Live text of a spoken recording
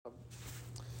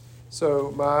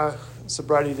So my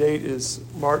sobriety date is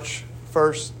March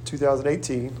 1st,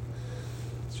 2018.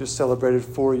 Just celebrated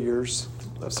 4 years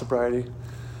of sobriety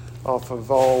off of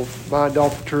all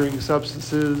mind-altering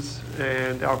substances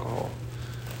and alcohol.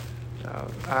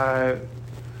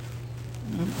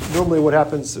 Normally what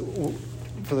happens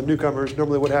for the newcomers,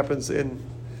 what happens in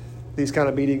these kind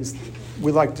of meetings,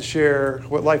 we like to share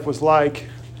what life was like,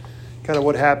 kind of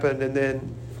what happened, and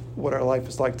then what our life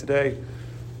is like today.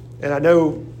 And I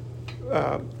know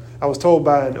I was told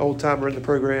by an old-timer in the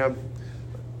program,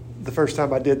 the first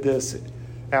time I did this,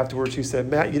 afterwards he said,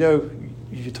 Matt, you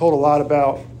told a lot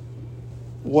about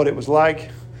what it was like,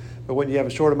 but when you have a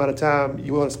short amount of time,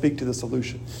 you want to speak to the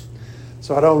solution.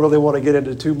 So I don't really want to get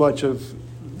into too much of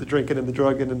the drinking and the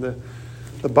drugging and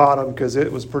the bottom, because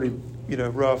it was pretty,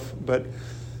 rough. But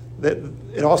that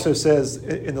it also says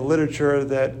in the literature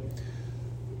that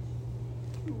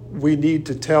we need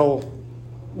to tell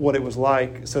what it was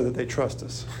like so that they trust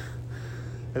us.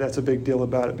 And that's a big deal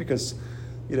about it, because,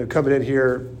 coming in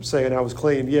here saying I was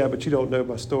clean, yeah, but you don't know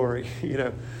my story,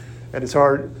 and it's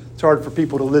hard for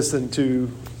people to listen to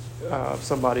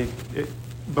somebody.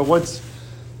 But once,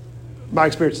 my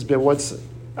experience has been, once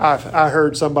I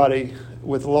heard somebody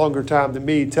with a longer time than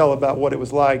me tell about what it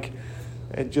was like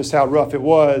and just how rough it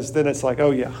was, then it's like,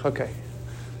 oh yeah, okay.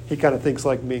 He kind of thinks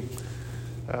like me.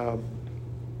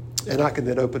 And I can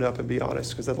then open up and be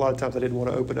honest, because a lot of times I didn't want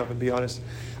to open up and be honest.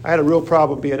 I had a real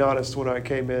problem being honest when I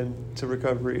came into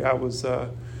recovery. I was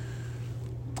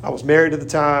married at the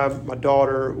time. My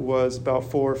daughter was about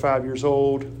 4 or 5 years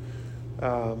old,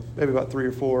 maybe about 3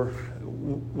 or 4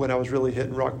 when I was really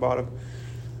hitting rock bottom.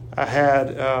 I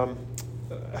had my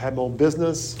own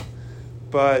business,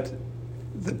 but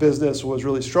the business was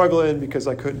really struggling because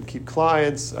I couldn't keep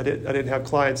clients. I didn't have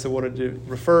clients that wanted to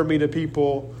refer me to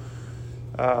people.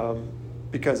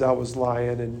 Because I was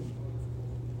lying and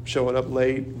showing up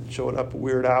late and showing up at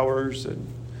weird hours, and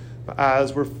my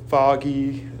eyes were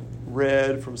foggy,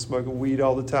 red from smoking weed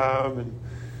all the time,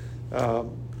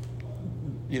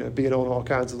 and being on all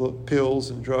kinds of pills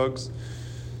and drugs.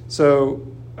 So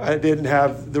I didn't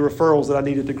have the referrals that I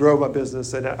needed to grow my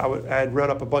business, and I had run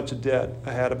up a bunch of debt.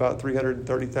 I had about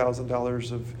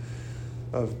 $330,000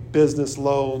 of business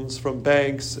loans from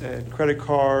banks and credit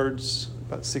cards,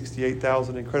 about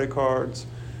 $68,000 in credit cards,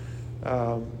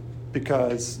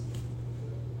 because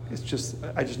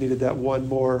I just needed that one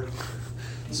more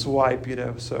swipe,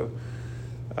 So,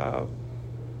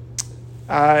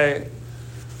 my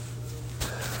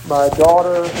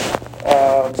daughter,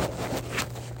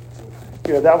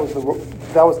 that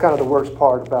was kind of the worst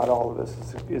part about all of this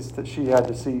is that she had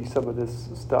to see some of this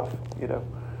stuff,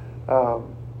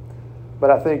 But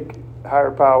I think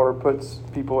higher power puts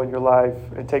people in your life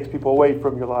and takes people away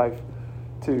from your life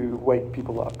to wake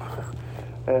people up.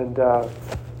 And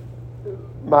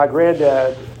my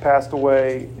granddad passed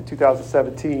away in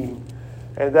 2017,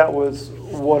 and that was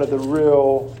one of the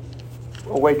real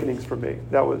awakenings for me.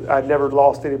 I'd never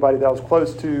lost anybody that I was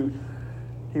close to.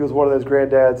 He was one of those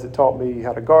granddads that taught me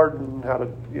how to garden, how to,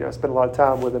 I spent a lot of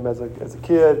time with him as a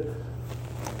kid.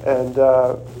 And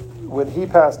when he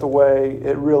passed away,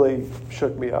 it really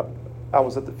shook me up. I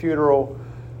was at the funeral.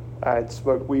 I had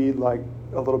smoked weed like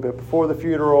a little bit before the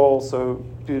funeral, so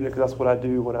because that's what I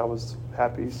do when I was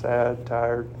happy, sad,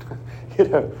 tired.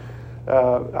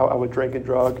 I would drink and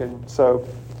drug, and so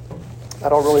I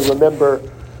don't really remember,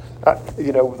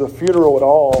 the funeral at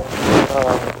all,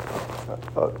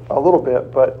 a little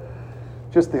bit, but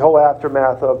just the whole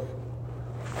aftermath of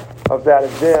that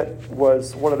event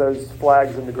was one of those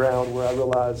flags in the ground where I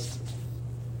realized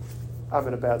I'm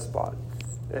in a bad spot.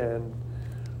 And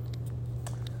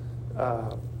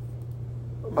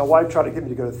my wife tried to get me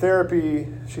to go to therapy.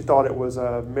 She thought it was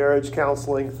a marriage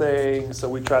counseling thing, so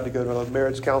we tried to go to a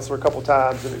marriage counselor a couple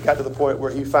times, and it got to the point where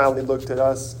he finally looked at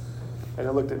us and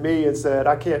then looked at me and said,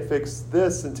 I can't fix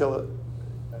this until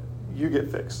you get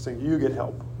fixed and you get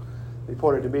help. He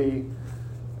pointed to me.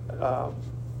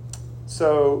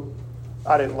 So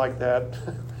I didn't like that.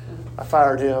 I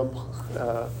fired him.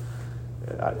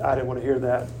 I didn't want to hear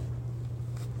that,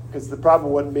 because the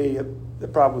problem wasn't me. The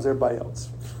problem was everybody else.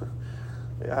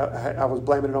 I was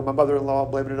blaming it on my mother-in-law,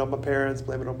 blaming it on my parents,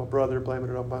 blaming it on my brother,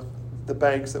 blaming it on the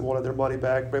banks that wanted their money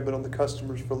back, blaming it on the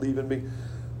customers for leaving me.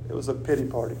 It was a pity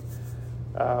party.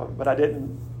 But I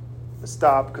didn't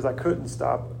stop because I couldn't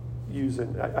stop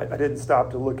using. I didn't stop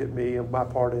to look at me and my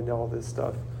part in all this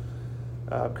stuff,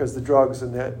 because the drugs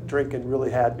and that drinking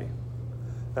really had me.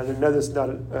 I know this is not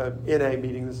an NA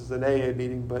meeting, this is an AA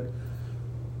meeting, but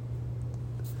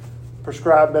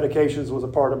prescribed medications was a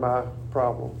part of my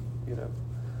problem,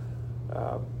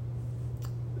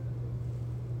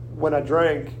 When I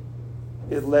drank,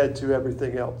 it led to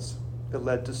everything else. It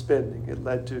led to spending. It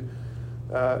led to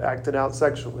acting out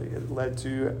sexually. It led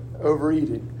to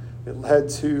overeating. It led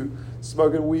to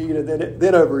smoking weed and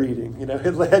then overeating.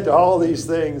 It led to all these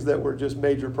things that were just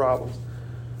major problems.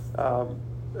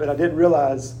 And I didn't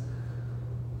realize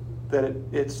that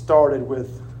it started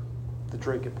with the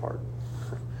drinking part.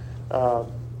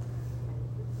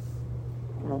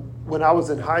 When I was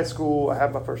in high school, I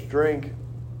had my first drink,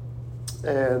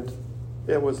 and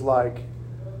it was like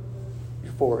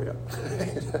euphoria.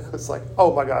 It was like,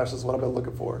 oh my gosh, this is what I've been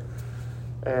looking for.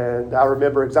 And I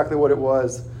remember exactly what it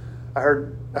was. I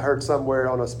heard somewhere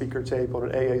on a speaker tape, on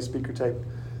an AA speaker tape,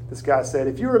 this guy said,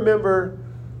 if you remember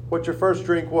what your first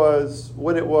drink was,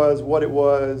 when it was, what it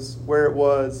was, where it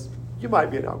was, you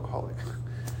might be an alcoholic.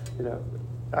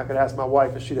 I could ask my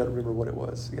wife if she doesn't remember what it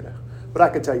was, But I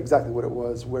could tell you exactly what it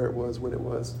was, where it was, when it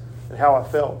was, and how I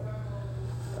felt.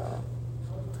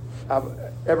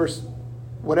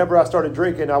 Whenever I started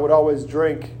drinking, I would always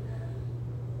drink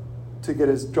to get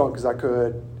as drunk as I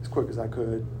could, as quick as I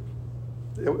could.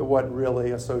 It wasn't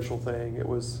really a social thing.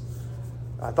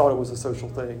 I thought it was a social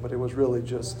thing, but it was really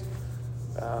just,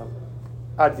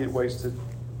 I'd get wasted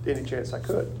any chance I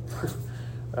could.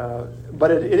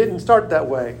 But it didn't start that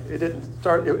way.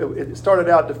 It started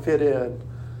out to fit in.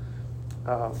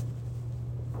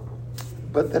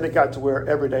 But then it got to where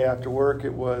every day after work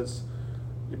it was,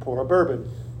 you pour a bourbon.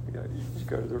 You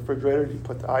go to the refrigerator, you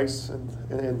put the ice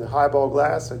in the highball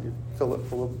glass, and you fill it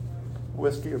full of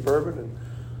whiskey or bourbon.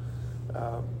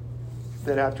 And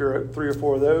then after 3 or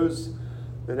 4 of those,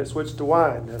 then it switched to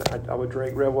wine. And I would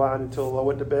drink red wine until I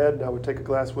went to bed, and I would take a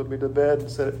glass with me to bed and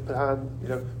set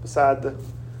it beside the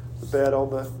bed on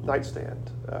the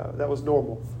nightstand. That was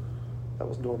normal.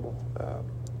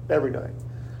 Every night.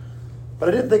 But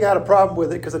I didn't think I had a problem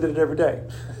with it because I did it every day.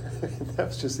 That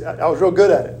was just, I was real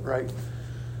good at it, right?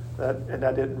 And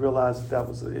I didn't realize that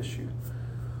was the issue.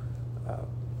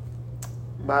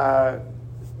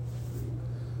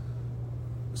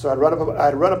 So I'd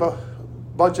run up a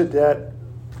bunch of debt.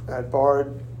 I'd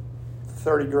borrowed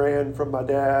 $30,000 from my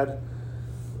dad.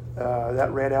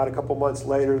 That ran out a couple months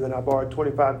later. Then I borrowed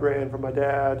 $25,000 from my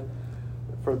dad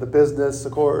for the business,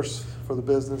 of course,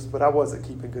 but I wasn't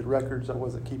keeping good records. I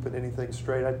wasn't keeping anything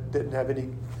straight. I didn't have any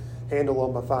handle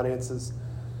on my finances.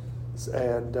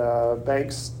 And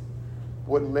banks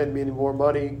wouldn't lend me any more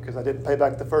money because I didn't pay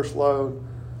back the first loan.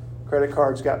 Credit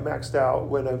cards got maxed out.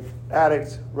 When an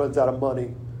addict runs out of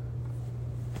money,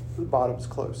 the bottom's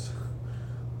close.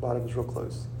 The bottom is real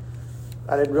close.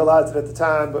 I didn't realize it at the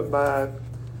time, but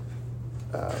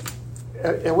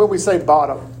and when we say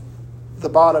bottom, the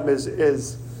bottom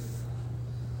is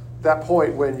that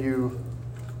point when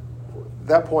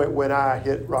I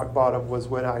hit rock bottom was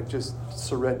when I just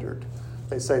surrendered.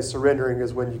 They say surrendering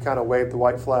is when you kind of wave the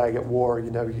white flag at war.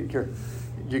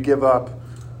 You give up.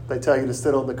 They tell you to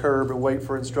sit on the curb and wait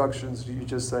for instructions. You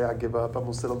just say, I give up. I'm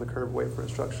going to sit on the curb and wait for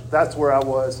instructions. That's where I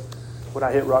was when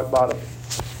I hit rock bottom.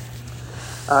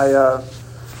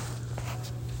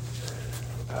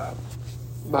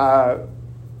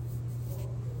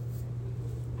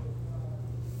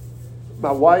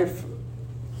 My wife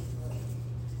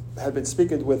had been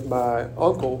speaking with my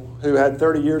uncle who had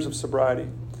 30 years of sobriety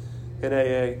in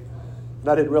AA, and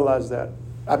I didn't realize that.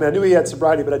 I mean, I knew he had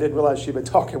sobriety, but I didn't realize she'd been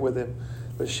talking with him.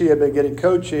 But she had been getting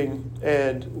coaching,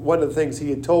 and one of the things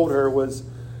he had told her was,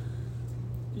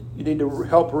 you need to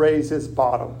help raise his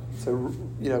bottom. So,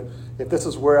 if this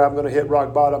is where I'm going to hit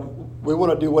rock bottom, we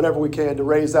want to do whatever we can to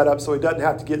raise that up so he doesn't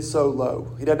have to get so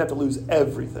low. He doesn't have to lose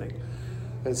everything.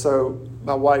 And so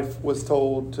my wife was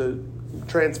told to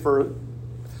transfer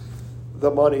the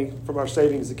money from our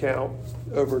savings account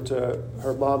over to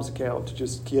her mom's account to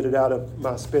just get it out of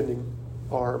my spending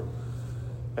arm.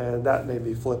 And that made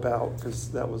me flip out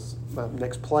because that was my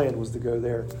next plan was to go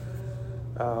there.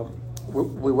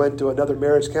 We went to another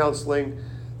marriage counseling,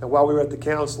 and while we were at the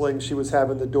counseling, she was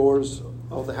having the doors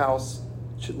on the house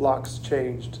locks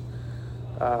changed.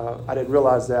 I didn't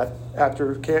realize that.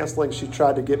 After counseling, she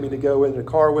tried to get me to go in a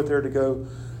car with her to go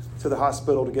to the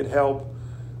hospital to get help.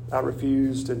 I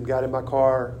refused and got in my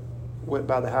car, went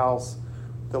by the house.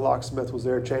 The locksmith was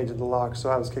there changing the locks, so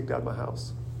I was kicked out of my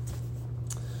house.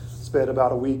 Spent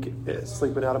about a week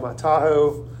sleeping out of my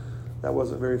Tahoe. That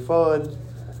wasn't very fun.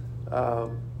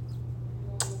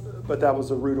 But that was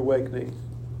a rude awakening.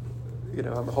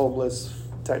 I'm homeless,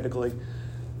 technically.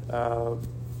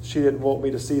 She didn't want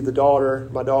me to see my daughter.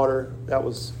 That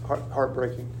was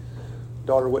heartbreaking.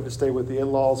 Daughter went to stay with the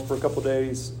in-laws for a couple of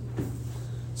days.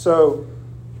 So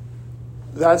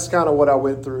that's kind of what I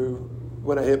went through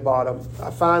when I hit bottom.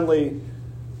 I finally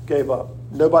gave up.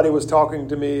 nobody was talking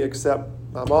to me except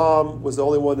my mom was the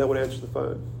only one that would answer the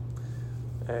phone.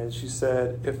 And she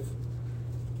said, if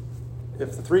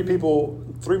the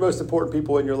three most important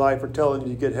people in your life are telling you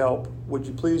to get help, would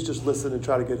you please just listen and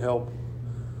try to get help?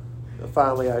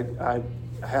 Finally, I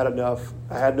had enough.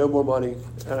 I had no more money,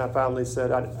 and I finally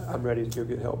said, I'm ready to go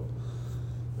get help.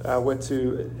 I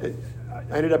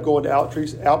ended up going to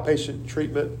outpatient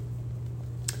treatment,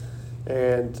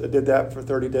 and I did that for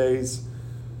 30 days.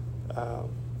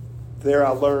 There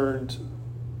I learned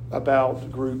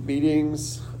about group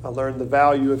meetings. I learned the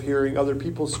value of hearing other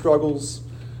people's struggles.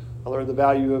 I learned the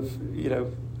value of,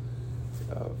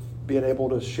 being able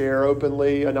to share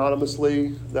openly, anonymously.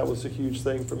 That was a huge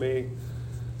thing for me.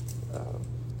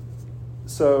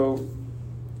 So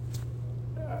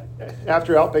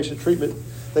after outpatient treatment,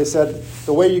 they said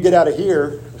the way you get out of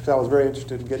here, because I was very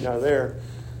interested in getting out of there,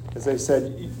 is they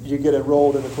said you get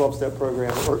enrolled in the 12-step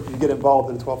program, or you get involved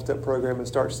in the 12-step program and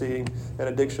start seeing an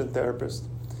addiction therapist.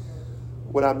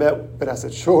 When I met, and I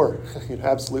said, sure,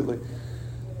 absolutely.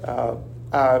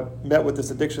 I met with this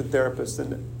addiction therapist,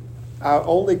 and I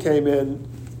only came in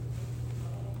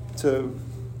to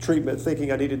treatment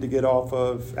thinking I needed to get off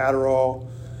of Adderall,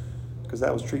 because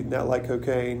that was treating that like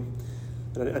cocaine.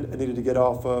 And I needed to get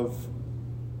off of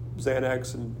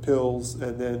Xanax and pills,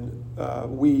 and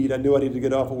then weed. I knew I needed to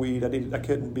get off of weed. I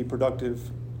couldn't be productive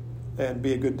and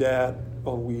be a good dad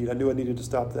on weed. I knew I needed to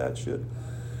stop that shit.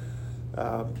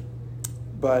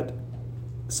 But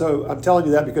so I'm telling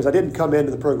you that because I didn't come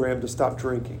into the program to stop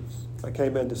drinking. I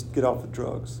came in to get off the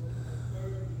drugs.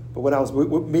 But when I was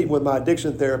meeting with my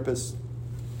addiction therapist,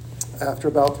 after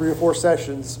about 3 or 4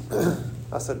 sessions,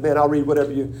 I said, man, I'll read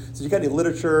whatever you... So you got any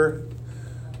literature?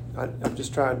 I'm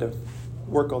just trying to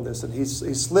work on this. And he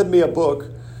slid me a book,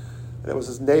 and it was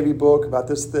this Navy book about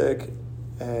this thick,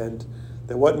 and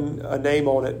there wasn't a name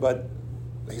on it, but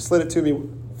he slid it to me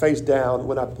face down.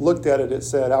 When I looked at it, it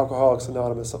said Alcoholics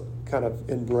Anonymous, kind of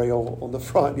in Braille on the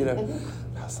front,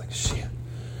 I was like, shit.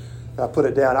 And I put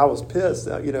it down. I was pissed.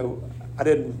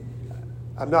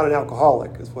 I'm not an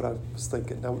alcoholic, is what I was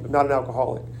thinking. I'm not an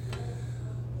alcoholic.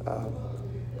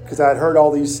 Because I had heard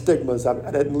all these stigmas.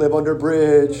 I didn't live under a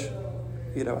bridge.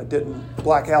 I didn't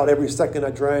black out every second I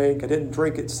drank. I didn't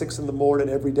drink at 6 a.m.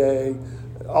 every day.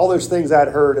 All those things I had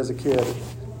heard as a kid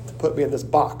put me in this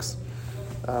box.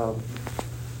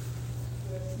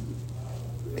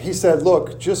 He said,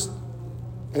 look,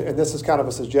 and this is kind of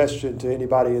a suggestion to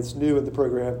anybody that's new in the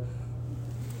program,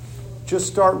 just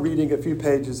start reading a few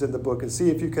pages in the book and see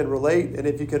if you can relate. And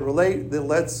if you can relate, then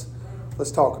let's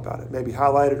talk about it. Maybe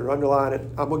highlight it or underline it.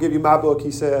 I'm going to give you my book,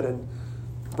 he said, and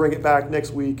bring it back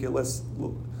next week, and let's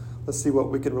see what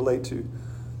we can relate to.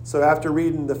 So after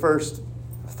reading the first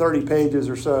 30 pages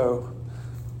or so,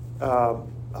 I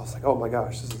was like, oh my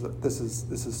gosh, this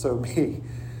is so me.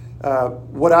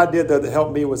 What I did, though, that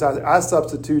helped me was I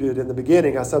substituted, in the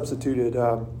beginning,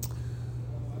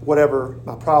 whatever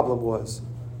my problem was.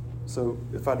 So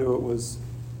if I knew it was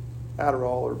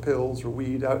Adderall or pills or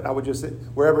weed, I would just,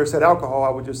 wherever it said alcohol, I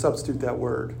would just substitute that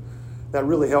word. That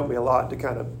really helped me a lot to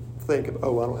kind of think of, I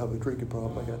don't have a drinking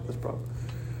problem, I got this problem.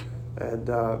 And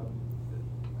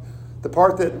the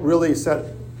part that really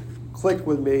clicked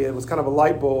with me, and was kind of a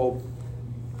light bulb,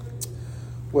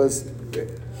 was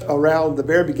around the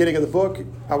very beginning of the book.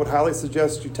 I would highly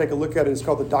suggest you take a look at it. It's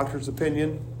called The Doctor's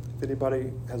Opinion, if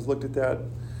anybody has looked at that.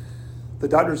 The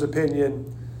Doctor's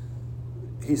Opinion,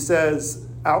 he says,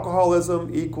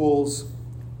 alcoholism equals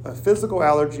a physical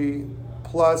allergy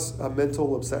plus a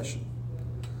mental obsession.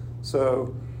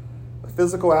 So a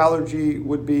physical allergy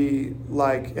would be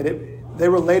like, they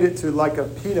relate it to like a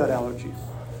peanut allergy.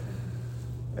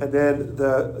 And then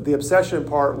the obsession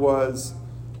part was,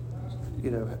 do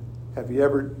you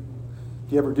ever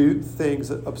do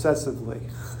things obsessively?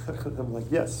 I'm like,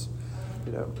 yes.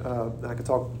 I could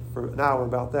talk for an hour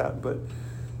about that, but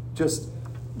just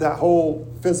that whole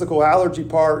physical allergy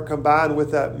part combined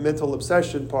with that mental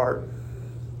obsession part,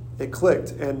 it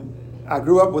clicked. And I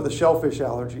grew up with a shellfish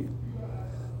allergy.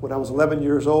 When I was 11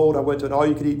 years old, I went to an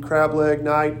all-you-could-eat crab leg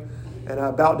night, and I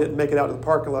about didn't make it out to the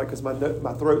parking lot because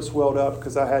my throat swelled up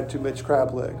because I had too much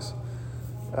crab legs.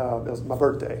 It was my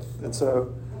birthday. And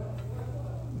so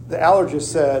the allergist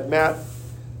said, Matt,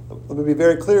 let me be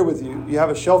very clear with you. You have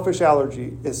a shellfish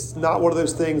allergy. It's not one of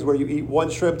those things where you eat 1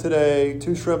 shrimp today,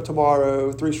 2 shrimp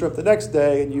tomorrow, 3 shrimp the next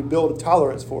day, and you build a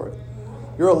tolerance for it.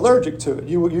 You're allergic to it.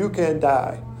 You can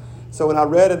die. So when I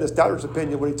read in this doctor's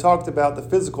opinion, when he talked about the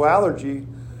physical allergy,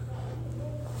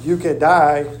 you can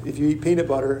die if you eat peanut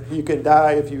butter. You can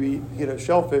die if you eat,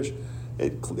 shellfish.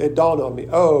 It dawned on me,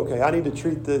 okay, I need to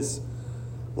treat this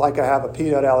like I have a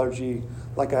peanut allergy,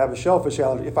 like I have a shellfish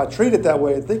allergy. If I treat it that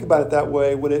way and think about it that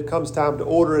way, when it comes time to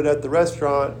order it at the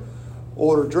restaurant,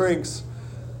 order drinks,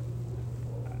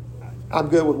 I'm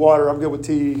good with water, I'm good with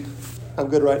tea, I'm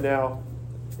good right now.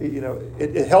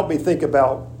 It helped me think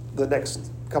about the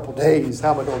next couple days,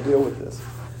 how am I going to deal with this?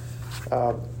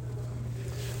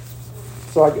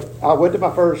 So I went to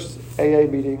my first AA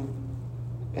meeting,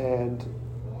 and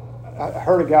I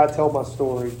heard a guy tell my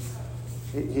story.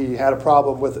 He had a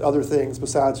problem with other things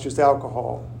besides just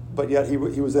alcohol, but yet he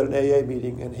was at an AA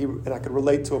meeting, and I could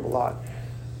relate to him a lot.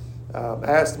 I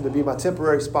asked him to be my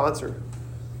temporary sponsor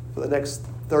for the next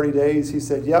 30 days. He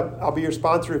said, "Yep, I'll be your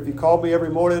sponsor if you call me every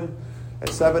morning at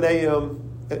 7 a.m.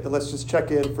 and let's just check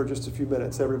in for just a few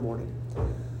minutes every morning."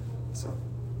 So,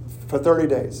 for 30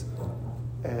 days.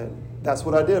 And that's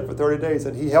what I did for 30 days.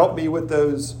 And he helped me with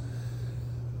those.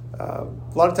 A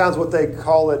lot of times what they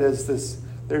call it is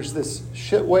there's this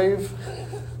shit wave.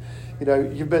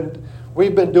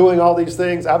 We've been doing all these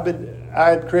things. I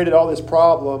had created all this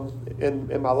problem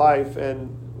in my life,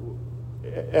 and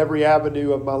every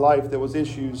avenue of my life there was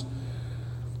issues.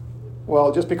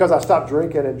 Well, just because I stopped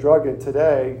drinking and drugging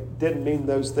today didn't mean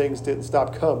those things didn't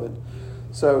stop coming.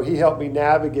 So he helped me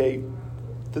navigate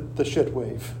the shit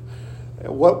wave.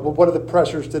 What are the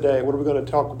pressures today? What are we going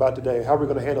to talk about today? How are we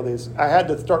going to handle these? I had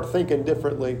to start thinking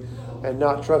differently and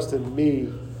not trusting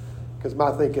me, because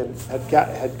my thinking had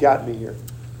got me here.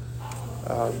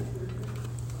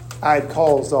 I had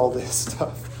caused all this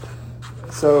stuff.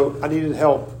 So I needed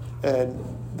help. And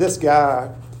this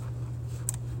guy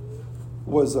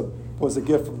was a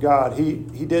gift from God. He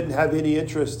didn't have any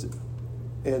interest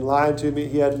in lying to me.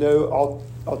 He had no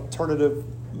alternative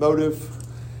motive.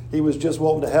 He was just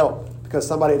wanting to help because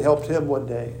somebody had helped him one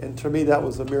day. And to me, that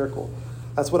was a miracle.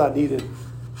 That's what I needed.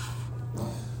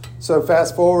 So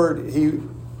fast forward,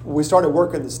 we started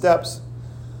working the steps.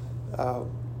 And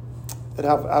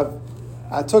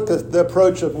I took the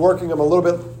approach of working them a little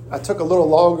bit. I took a little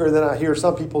longer than I hear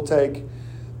some people take,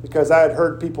 because I had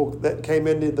heard people that came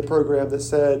into the program that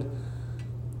said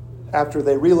after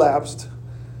they relapsed,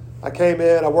 I came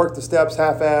in, I worked the steps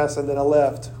half-ass, and then I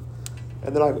left.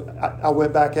 And then I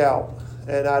went back out,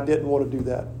 and I didn't want to do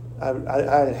that. I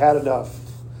had had enough.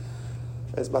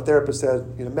 As my therapist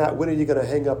said, Matt, when are you going to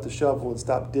hang up the shovel and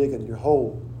stop digging your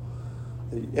hole?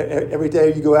 Every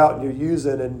day you go out and you're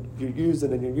using and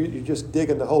you're just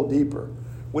digging the hole deeper.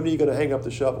 When are you going to hang up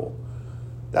the shovel?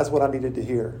 That's what I needed to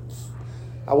hear.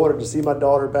 I wanted to see my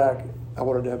daughter back. I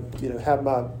wanted to have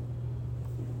my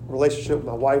relationship with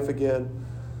my wife again.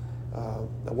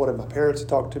 I wanted my parents to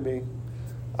talk to me.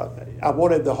 I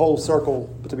wanted the whole circle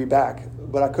to be back,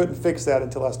 but I couldn't fix that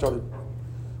until I started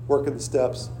working the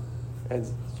steps and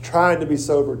trying to be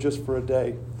sober just for a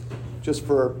day, just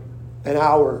for an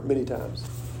hour many times.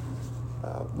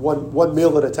 One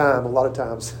meal at a time, a lot of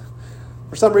times.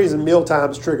 For some reason, meal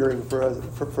time's triggering for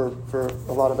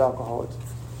a lot of alcoholics,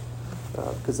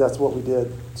 because that's what we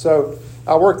did. So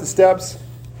I worked the steps,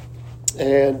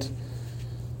 and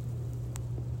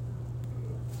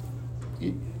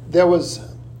there was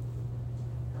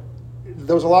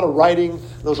a lot of writing.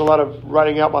 There was a lot of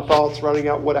writing out my thoughts, writing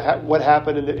out what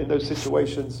happened in those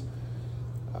situations.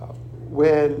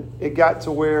 When it got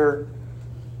to where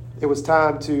it was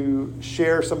time to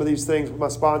share some of these things with my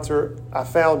sponsor, I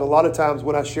found a lot of times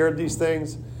when I shared these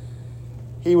things,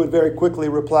 he would very quickly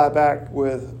reply back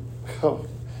with, "Oh,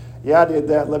 yeah, I did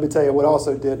that. Let me tell you what I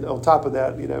also did on top of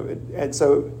that." And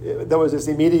so there was this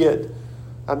immediate,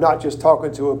 I'm not just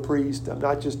talking to a priest. I'm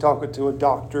not just talking to a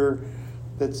doctor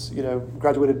that's,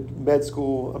 graduated med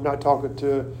school. I'm not talking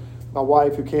to my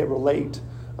wife who can't relate.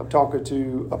 I'm talking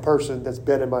to a person that's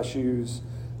been in my shoes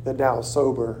that now is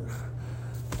sober.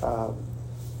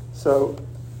 So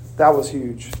that was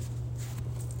huge.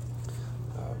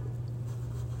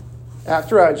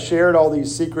 After I'd shared all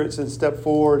these secrets in step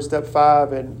 4 and step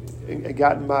 5 and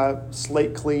gotten my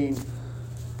slate clean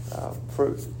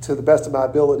to the best of my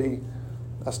ability,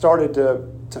 I started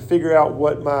to figure out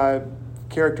what my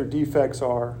character defects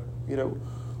are.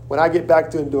 When I get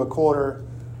backed into a corner,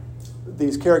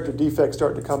 these character defects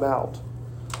start to come out.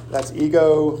 That's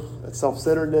ego, that's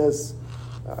self-centeredness,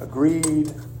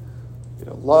 greed,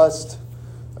 lust,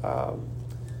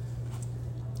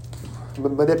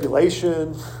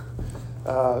 manipulation.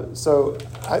 So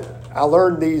I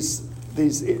learned these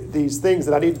things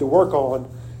that I needed to work on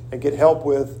and get help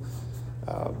with.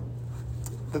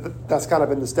 That's kind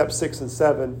of in the step 6 and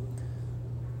 7.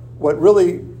 What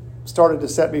really started to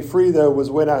set me free, though, was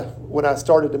when I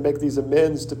started to make these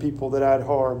amends to people that I had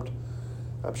harmed.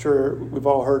 I'm sure we've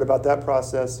all heard about that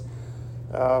process.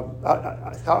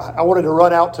 I wanted to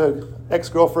run out to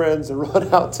ex-girlfriends and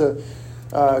run out to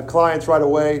clients right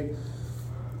away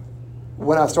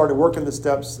when I started working the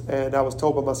steps, and I was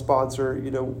told by my sponsor,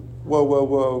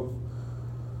 whoa,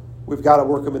 we've got to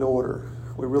work them in order.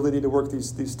 We really need to work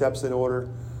these steps in order.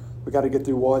 We got to get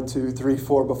through 1, 2, 3,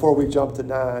 4 before we jump to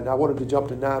 9. I wanted to jump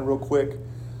to 9 real quick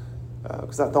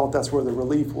because I thought that's where the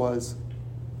relief was.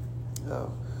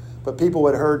 But people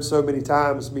had heard so many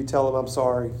times me tell them, I'm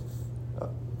sorry,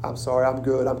 I'm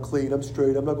good, I'm clean, I'm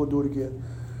straight, I'm not going to do it again.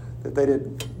 That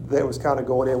they was kind of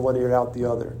going in one ear out the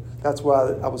other. That's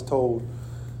why I was told,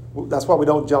 that's why we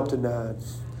don't jump to 9.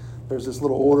 There's this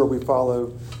little order we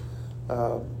follow,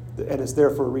 and it's there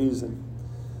for a reason.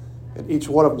 And each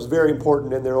one of them is very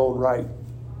important in their own right.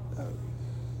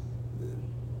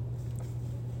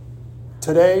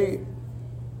 Today,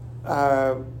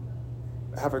 I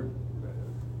have a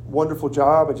wonderful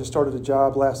job. I just started a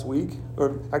job last week,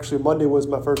 or actually Monday was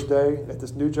my first day at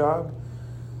this new job.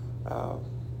 I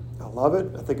love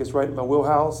it. I think it's right in my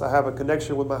wheelhouse. I have a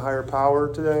connection with my higher power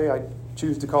today. I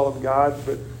choose to call him God,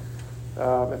 but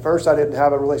at first I didn't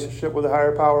have a relationship with a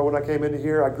higher power when I came into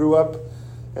here. I grew up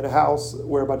in a house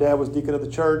where my dad was deacon of the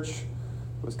church.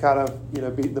 It was kind of,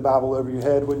 beating the Bible over your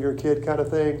head when you're a kid kind of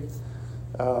thing.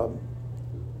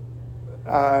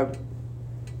 I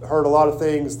heard a lot of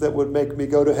things that would make me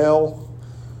go to hell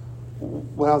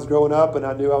when I was growing up, and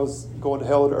I knew I was going to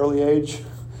hell at an early age.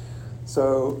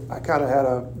 So I kind of had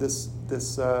I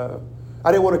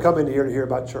didn't want to come in here to hear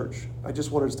about church. I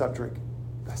just wanted to stop drinking.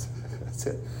 That's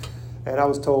it. And I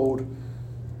was told,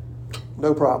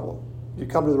 no problem. You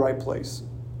come to the right place.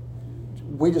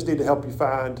 We just need to help you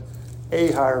find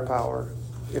a higher power.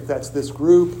 If that's this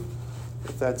group,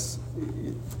 if that's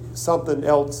something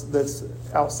else that's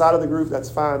outside of the group, that's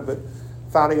fine. But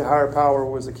finding a higher power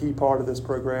was a key part of this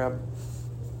program.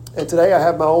 And today I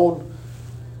have my own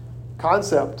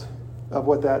concept of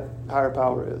what that higher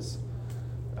power is.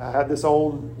 I had this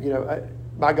own,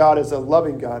 my God is a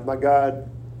loving God. My God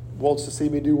wants to see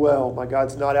me do well. My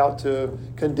God's not out to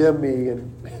condemn me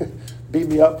and beat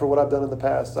me up for what I've done in the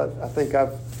past. I think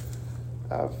I've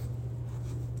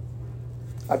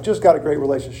just got a great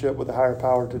relationship with the higher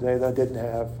power today that I didn't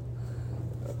have.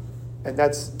 And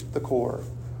that's the core.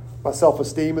 My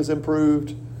self-esteem has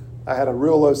improved. I had a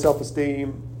real low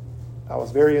self-esteem. I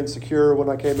was very insecure when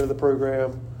I came into the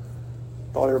program.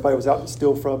 Thought everybody was out to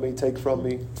steal from me, take from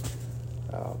me.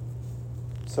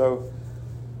 So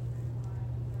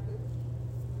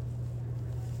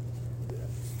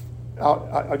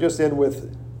I'll just end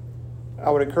with,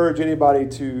 I would encourage anybody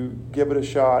to give it a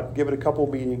shot, give it a couple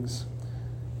meetings,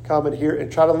 come and hear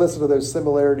and try to listen to those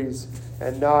similarities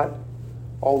and not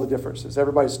all the differences.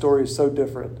 Everybody's story is so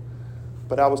different.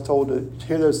 But I was told to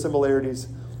hear those similarities.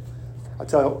 I'll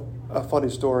tell a funny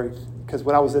story, because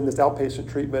when I was in this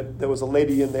outpatient treatment, there was a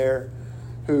lady in there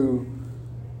who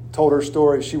told her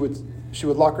story. She would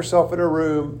lock herself in her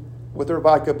room with her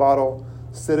vodka bottle,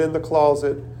 sit in the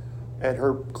closet, and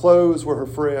her clothes were her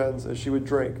friends, and she would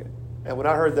drink. And when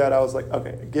I heard that, I was like,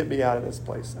 okay, get me out of this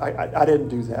place. I didn't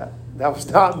do that. That was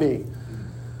not me.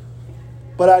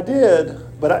 But I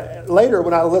did. But later,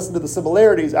 when I listened to the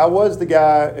similarities, I was the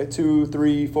guy at 2,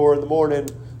 3, 4 in the morning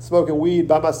smoking weed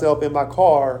by myself in my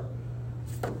car.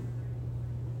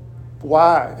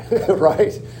 Why?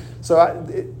 Right? So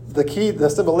the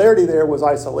similarity there was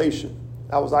isolation.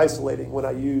 I was isolating when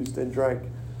I used and drank.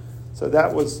 So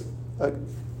that was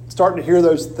starting to hear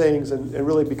those things and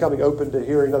really becoming open to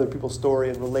hearing other people's story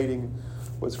and relating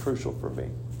was crucial for me.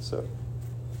 So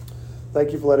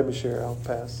thank you for letting me share. I'll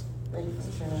pass. Thank you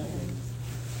for sharing.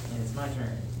 And it's my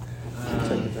turn.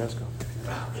 Take the mask off.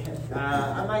 Okay.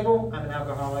 I'm Michael. I'm an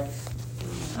alcoholic.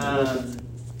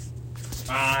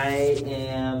 I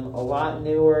am a lot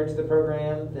newer to the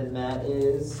program than Matt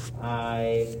is.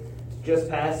 I just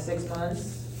passed 6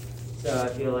 months, so I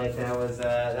feel like that was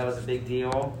a big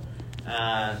deal.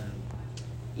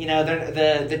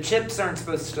 The chips aren't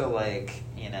supposed to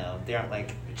they aren't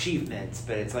like achievements,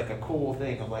 but it's like a cool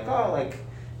thing of like, look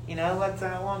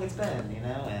how long it's been,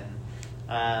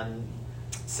 and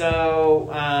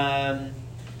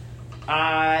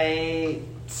I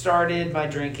started my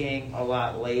drinking a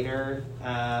lot later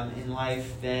in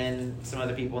life than some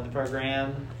other people in the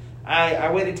program.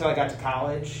 I waited until I got to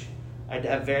college. I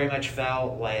very much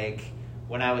felt like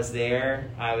when I was there,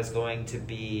 I was going to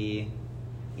be,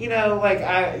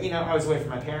 I was away from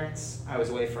my parents. I was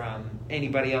away from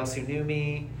anybody else who knew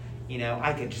me.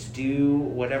 I could just do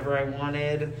whatever I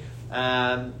wanted.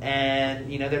 And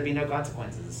there'd be no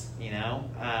consequences,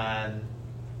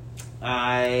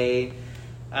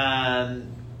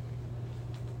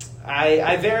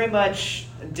 I very much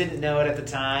didn't know it at the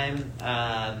time,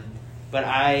 but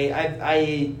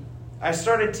I I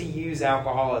started to use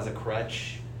alcohol as a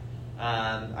crutch.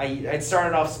 I'd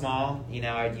started off small,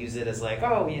 I'd use it as like,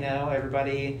 oh,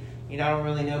 everybody, I don't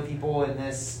really know people in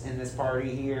this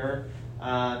party here.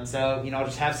 So, I'll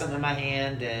just have something in my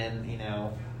hand and,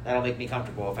 that'll make me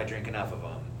comfortable if I drink enough of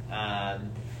them. I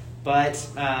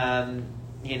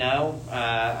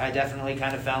definitely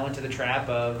kind of fell into the trap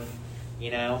of,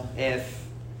 if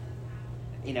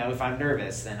I'm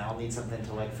nervous, then I'll need something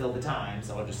to like fill the time.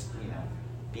 So I'll just,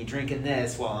 be drinking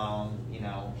this while I'm,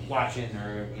 watching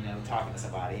or, talking to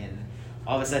somebody. And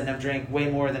all of a sudden I'm drinking way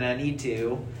more than I need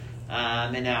to.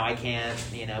 And now I can't,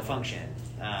 function.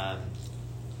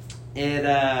 It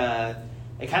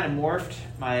kind of morphed.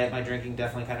 My drinking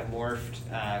definitely kind of morphed,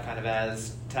 kind of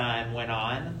as time went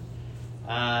on.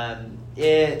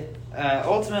 It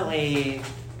ultimately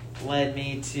led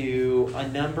me to a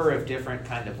number of different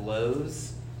kind of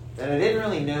lows that I didn't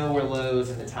really know were lows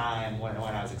at the time when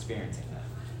I was experiencing them.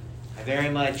 I very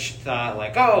much thought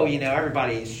like, oh,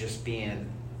 everybody's just being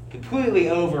completely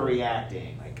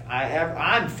overreacting. Like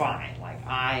I'm fine. Like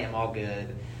I am all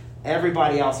good.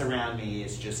 Everybody else around me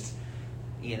is just,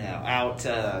 out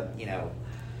to,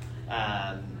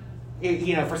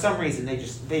 for some reason they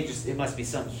just it must be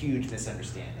some huge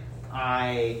misunderstanding.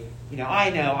 I know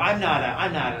I'm not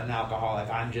an alcoholic.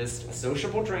 I'm just a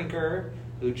sociable drinker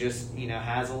who just,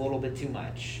 has a little bit too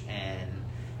much. And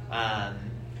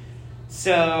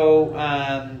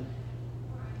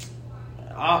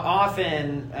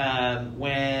often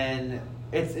when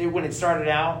it started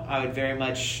out, I would very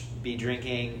much be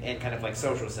drinking in kind of like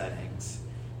social settings.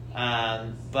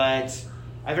 But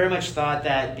I very much thought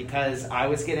that because I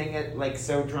was getting it like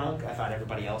so drunk, I thought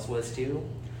everybody else was too.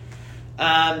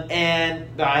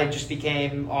 And I just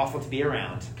became awful to be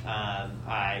around.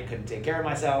 I couldn't take care of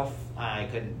myself. I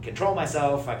couldn't control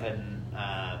myself. I couldn't,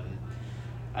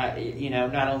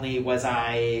 not only was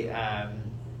I,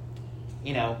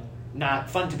 not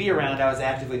fun to be around, I was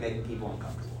actively making people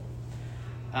uncomfortable.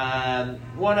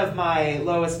 One of my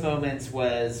lowest moments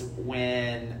was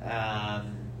when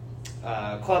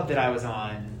a club that I was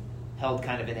on held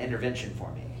kind of an intervention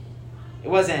for me. It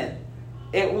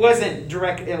wasn't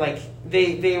direct, like,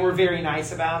 they were very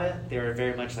nice about it. They were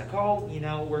very much like, oh,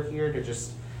 we're here to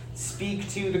just speak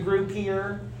to the group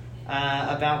here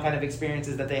about kind of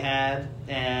experiences that they had.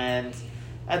 And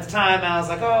at the time, I was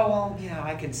like, oh, well,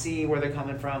 I can see where they're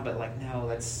coming from, but like, no,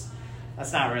 that's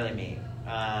not really me.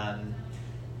 Time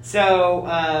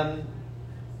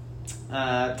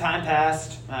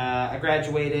passed. I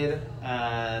graduated.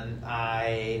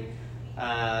 I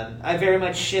very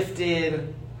much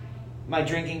shifted. My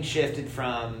drinking shifted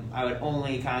from I would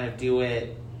only kind of do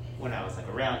it when I was like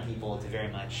around people to very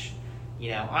much,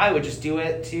 I would just do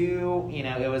it to,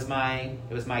 it was my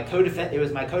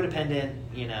codependent,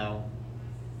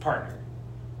 partner.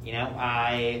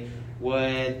 I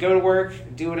would go to work,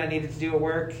 do what I needed to do at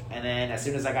work, and then as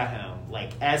soon as I got home,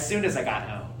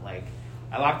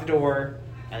 I locked the door,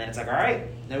 and then it's like, all right,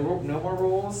 no more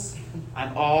rules.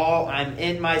 I'm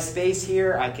in my space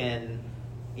here. I can,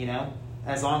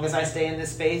 as long as I stay in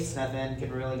this space, nothing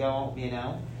can really go,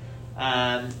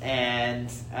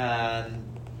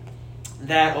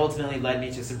 that ultimately led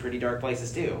me to some pretty dark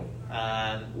places too.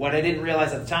 What I didn't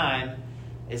realize at the time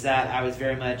is that I was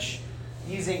very much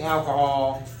using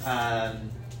alcohol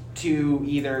to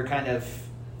either kind of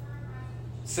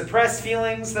suppress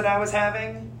feelings that I was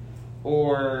having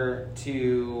or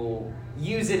to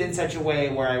use it in such a way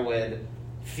where I would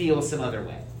feel some other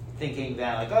way, thinking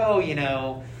that like, oh,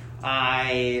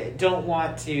 I don't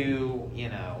want to,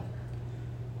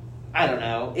 I don't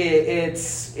know.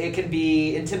 It can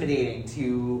be intimidating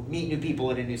to meet new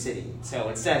people in a new city. So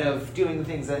instead of doing the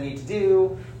things I need to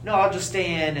do, no, I'll just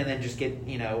stay in and then just get,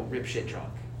 rip shit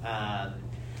drunk.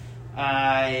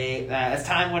 As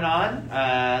time went on,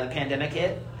 the pandemic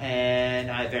hit,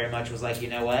 and I very much was like, you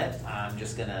know what? I'm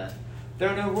just gonna. There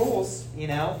are no rules,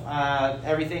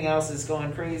 Everything else is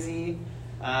going crazy.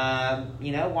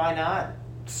 Why not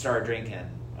start drinking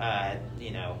at 10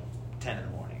 in the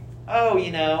morning? Oh,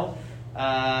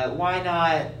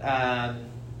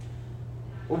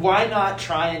 why not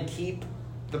try and keep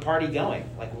the party going?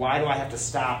 Like, why do I have to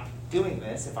stop doing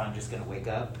this if I'm just going to wake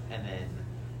up and then,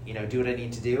 do what I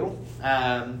need to do?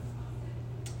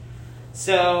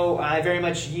 So I very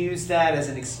much used that as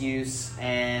an excuse,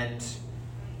 and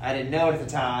I didn't know it at the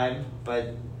time,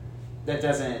 but that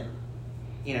doesn't,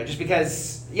 just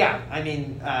because, I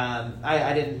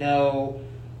didn't know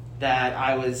that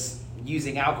I was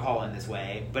using alcohol in this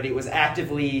way, but it was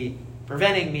actively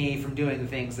preventing me from doing the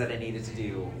things that I needed to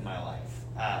do in my life.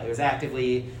 It was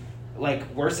actively,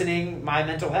 worsening my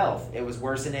mental health. It was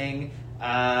worsening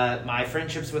my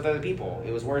friendships with other people.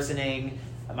 It was worsening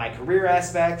my career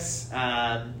aspects,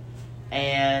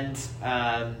 and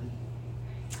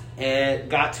it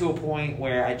got to a point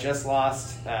where I just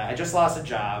lost a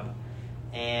job,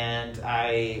 and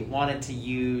I wanted to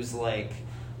use like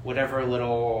whatever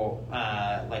little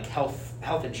like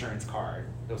health insurance card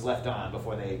that was left on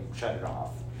before they shut it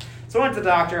off. So I went to the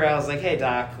doctor. I was like, "Hey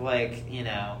doc, like, you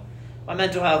know, my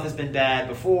mental health has been bad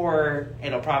before.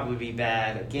 It'll probably be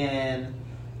bad again.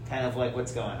 Kind of like,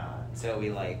 what's going on?" So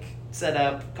we like set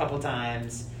up a couple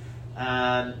times.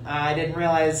 I didn't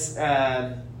realize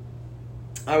I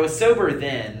was sober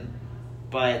then,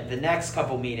 but the next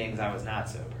couple meetings I was not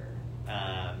sober.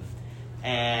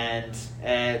 And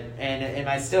in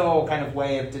my still kind of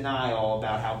way of denial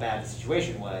about how bad the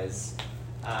situation was,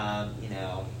 you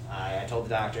know, I told the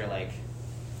doctor, like,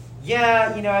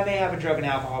 yeah, you know, I may have a drug and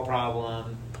alcohol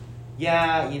problem.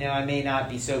 Yeah, you know, I may not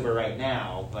be sober right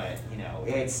now, but, you know,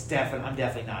 I'm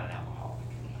definitely not an alcoholic.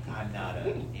 I'm not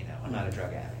a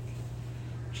drug addict.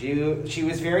 She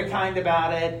was very kind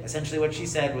about it. Essentially what she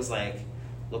said was like,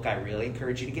 look, I really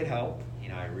encourage you to get help. You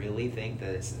know, I really think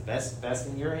that it's the best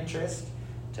in your interest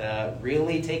to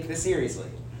really take this seriously.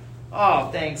 Oh,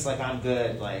 thanks, like, I'm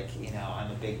good. Like, you know,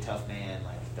 I'm a big, tough man.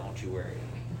 Like, don't you worry.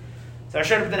 So I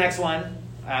showed up for the next one.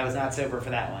 I was not sober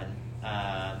for that one.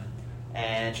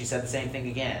 And she said the same thing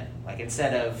again. Like,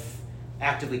 instead of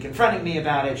actively confronting me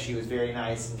about it, she was very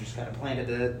nice and just kind of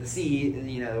planted the seed,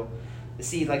 you know,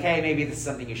 like, hey, maybe this is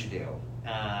something you should do.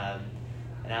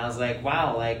 And I was like,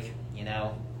 wow, like, you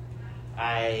know,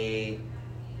 I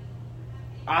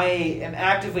am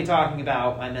actively talking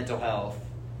about my mental health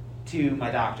to my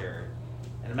doctor,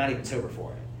 and I'm not even sober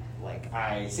for it. Like,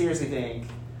 I seriously think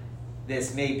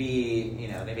this may be, you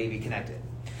know, they may be connected.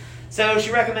 So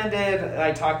she recommended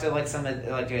I talk to like some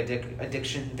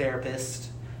addiction therapist.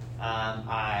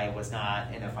 I was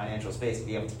not in a financial space to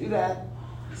be able to do that.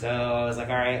 So I was like,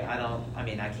 all right,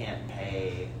 I can't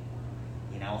pay,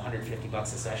 you know, $150 a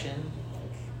session.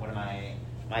 Like, what am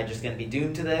I just going to be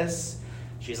doomed to this?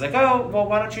 She's like, oh, well,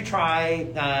 why don't you try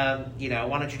AA?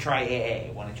 Why don't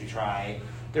you try,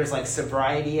 there's like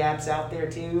sobriety apps out there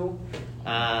too.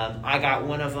 I got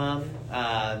one of them.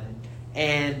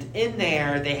 And in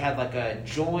there, they had like a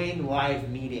join live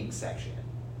meeting section.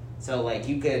 So like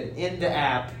you could, in the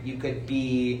app, you could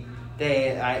you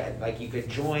could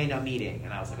join a meeting.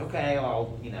 And I was like, okay,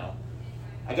 well, you know,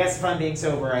 I guess if I'm being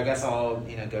sober, I guess I'll,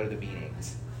 you know, go to the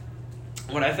meetings.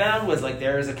 What I found was like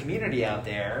there is a community out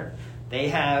there. They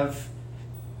have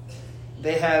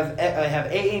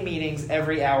AA meetings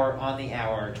every hour on the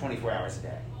hour, 24 hours a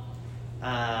day.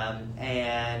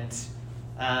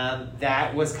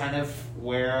 That was kind of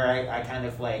where I kind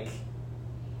of like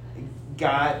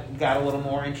got a little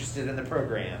more interested in the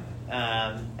program.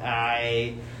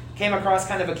 I came across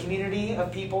kind of a community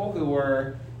of people who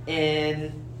were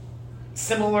in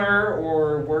similar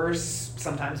or worse,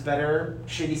 sometimes better,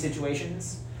 shitty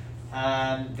situations.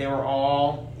 They were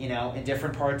all, you know, in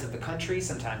different parts of the country,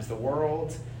 sometimes the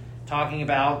world, talking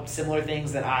about similar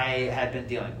things that I had been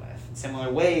dealing with,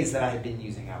 similar ways that I had been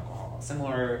using alcohol,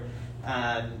 similar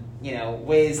you know,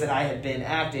 ways that I had been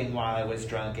acting while I was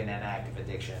drunk and in active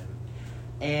addiction.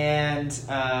 And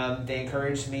they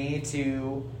encouraged me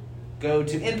to go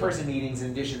to in-person meetings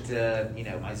in addition to, you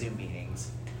know, my Zoom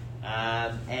meetings.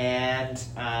 I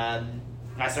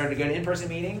started to go to in-person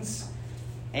meetings.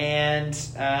 And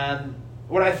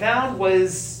what I found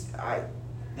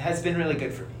has been really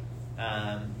good for me.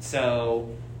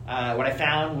 What I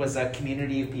found was a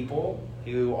community of people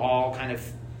who all kind of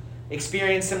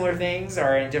experience similar things,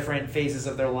 are in different phases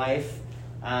of their life,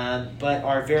 but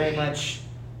are very much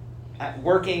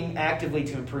working actively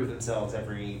to improve themselves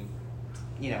every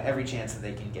chance that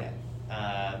they can get.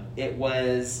 It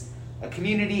was a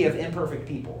community of imperfect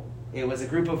people. It was a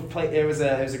group of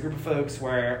folks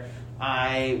where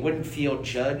I wouldn't feel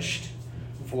judged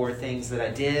for things that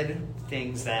I did,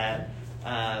 things that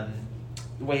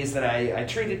ways that I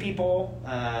treated people.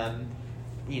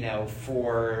 You know,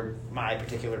 for my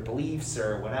particular beliefs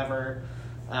or whatever.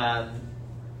 And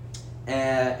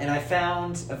I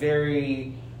found a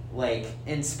very, like,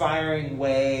 inspiring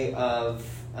way of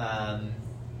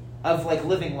like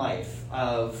living life,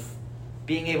 of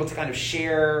being able to kind of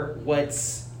share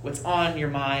what's on your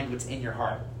mind, what's in your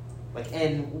heart, like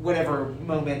in whatever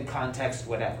moment, context,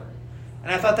 whatever.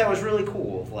 And I thought that was really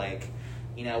cool. Like,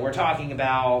 you know, we're talking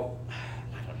about,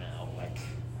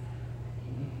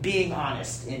 being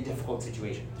honest in difficult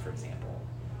situations, for example.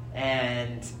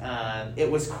 And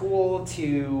it was cool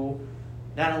to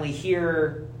not only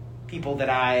hear people that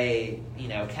I, you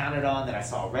know, counted on, that I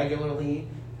saw regularly,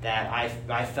 that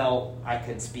I felt I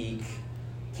could speak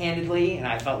candidly, and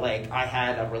I felt like I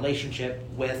had a relationship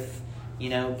with,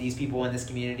 these people in this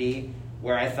community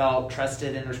where I felt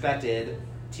trusted and respected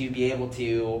to be able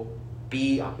to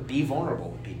be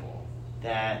vulnerable with people.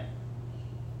 That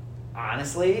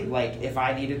honestly, like, if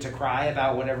I needed to cry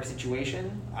about whatever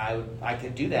situation, I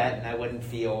could do that and I wouldn't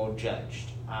feel judged.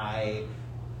 I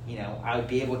would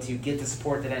be able to get the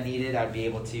support that I needed. I would be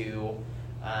able to,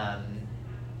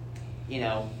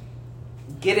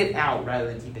 get it out rather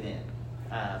than keep it in.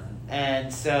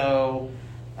 And so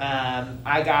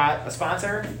I got a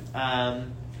sponsor.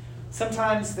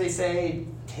 Sometimes they say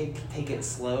take it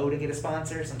slow to get a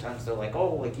sponsor. Sometimes they're like,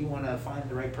 oh, like, you want to find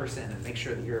the right person and make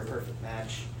sure that you're a perfect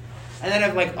match. And then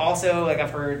I've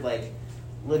heard, like,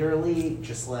 literally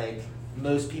just like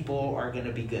most people are going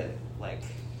to be good. Like,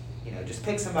 just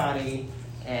pick somebody,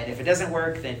 and if it doesn't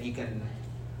work, then you can,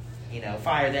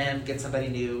 fire them, get somebody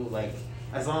new. Like,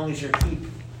 as long as you're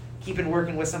keeping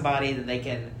working with somebody, then they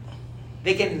can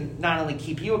not only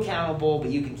keep you accountable, but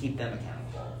you can keep them accountable.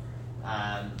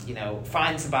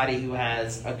 Find somebody who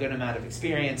has a good amount of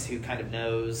experience, who kind of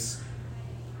knows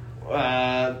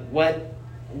what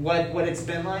it's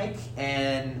been like,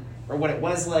 or what it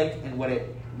was like, and what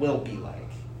it will be like.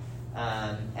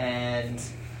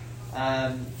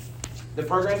 The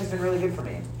program has been really good for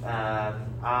me.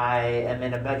 I am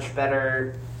in a much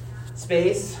better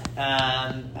space.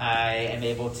 I am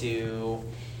able to.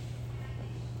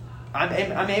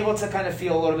 I'm able to kind of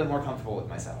feel a little bit more comfortable with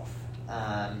myself,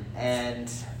 and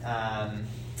that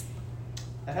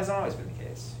hasn't always been the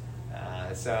case.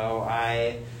 So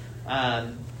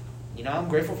I'm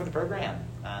grateful for the program,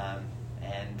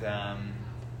 and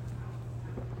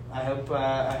I hope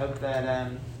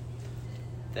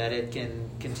that it can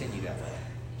continue that way.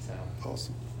 So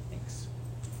awesome. Thanks.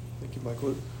 Thank you,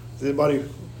 Michael. Does anybody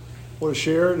want to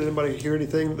share? Did anybody hear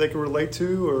anything that they can relate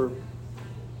to, or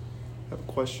have a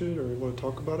question, or want to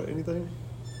talk about it? Anything?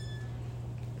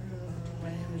 My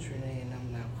name is Renee, and I'm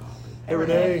an alcoholic. Hey,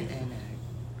 Renee. And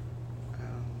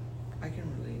I can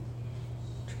relate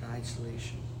to the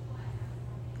isolation.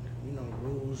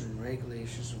 Rules and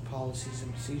regulations and policies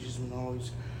and procedures have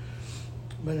always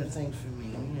been a thing for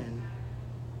me. And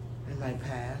in my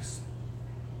past,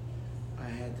 I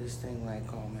had this thing I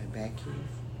call my back cave,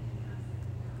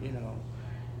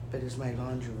 but it's my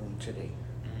laundry room today.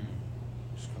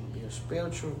 It's going to be a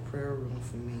spiritual prayer room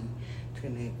for me to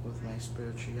connect with my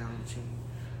spirituality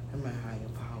and my higher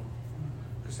power.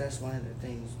 Because that's one of the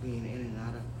things, being in and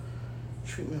out of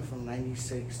treatment from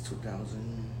 96,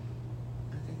 2000.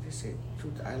 I think they said,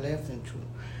 I left into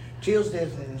jail's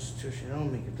definitely an institution. It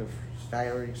don't make a difference. I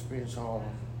already experienced all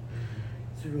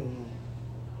through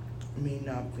me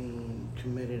not being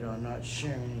committed or not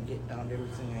sharing and getting out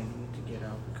everything I needed to get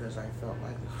out, because I felt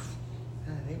like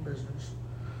it ain't business.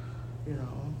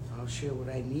 I'll share what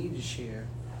I need to share.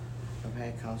 I've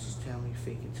had counselors tell me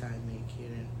fake it till I make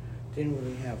it, and didn't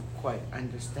really have quite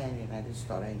understanding. I just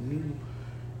thought I knew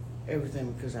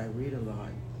everything because I read a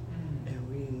lot, and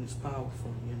reading is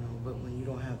powerful, but when you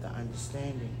don't have the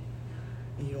understanding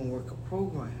and you don't work a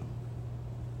program,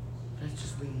 that's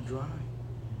just being dry.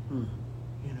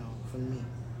 For me,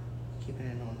 keeping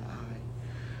it on the eye.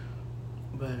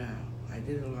 But I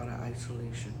did a lot of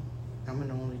isolation. I'm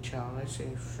an only child. I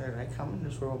say, shit, I come in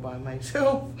this world by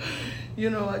myself.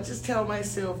 I just tell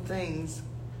myself things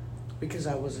because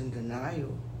I was in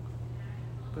denial.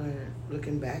 But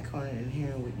looking back on it and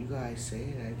hearing what you guys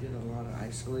said, I did a lot of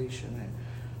isolation. I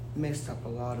messed up a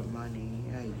lot of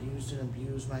money. I used and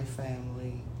abused my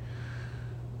family.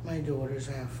 My daughters,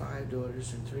 I have 5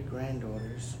 daughters and 3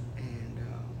 granddaughters. And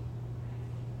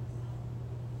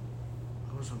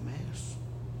I was a mess.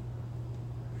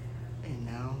 And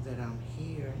now that I'm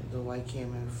here, though I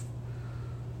came in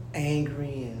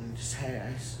angry and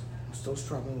I'm still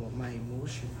struggling with my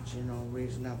emotions,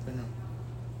 raising up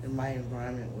in my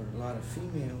environment with a lot of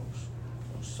females,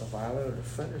 survival of the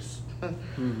fittest. I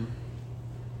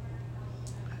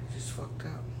just fucked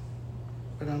up.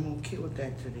 But I'm okay with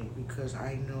that today, because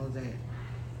I know that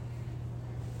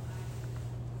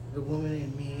the woman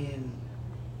in me and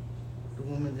the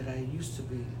woman that I used to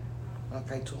be,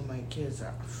 like I told my kids,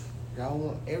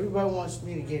 everybody wants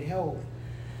me to get help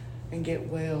and get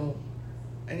well,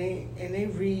 and they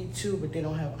read too, but they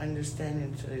don't have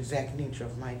understanding to the exact nature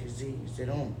of my disease.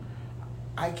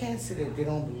 I can't say that they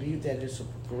don't believe that it's a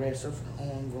progressive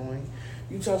and ongoing.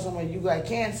 You tell somebody you got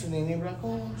cancer, and they be like,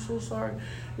 oh, I'm so sorry.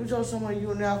 You tell somebody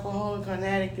you're an alcoholic or an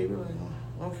addict, they be like,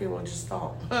 oh, okay, well, just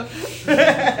stop.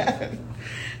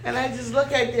 And I just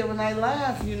look at them and I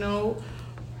laugh,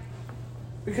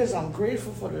 because I'm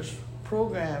grateful for this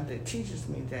program that teaches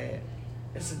me that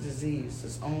it's a disease,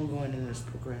 it's ongoing, and it's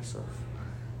progressive.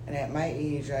 And at my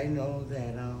age, I know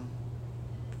that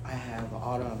I have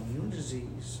autoimmune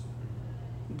disease.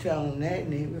 You tell them that,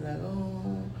 and they be like,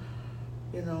 oh,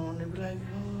 and they be like,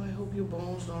 oh, I hope your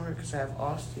bones don't hurt because I have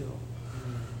osteo.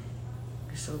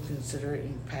 They're so considerate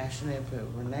and passionate, but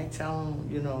when I tell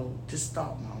them, just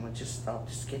stop, mama, just stop,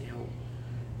 just get help.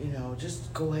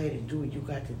 Just go ahead and do what you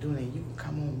got to do, and you can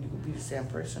come home, you can be the same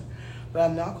person. But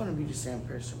I'm not going to be the same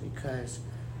person because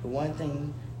the one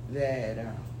thing that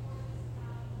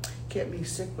kept me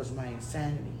sick was my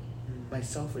insanity, my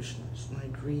selfishness, my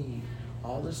greed,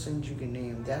 all the things you can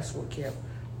name. That's what kept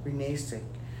Renee sick.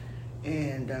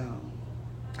 And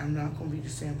I'm not going to be the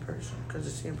same person because the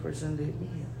same person led me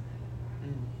here.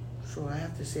 So I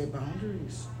have to set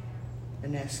boundaries.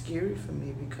 And that's scary for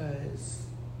me because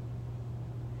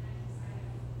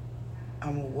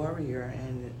I'm a warrior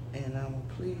and I'm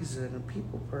a pleaser and a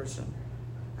people person.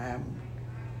 I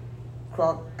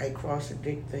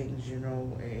cross-addict things,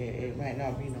 It might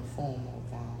not be in the form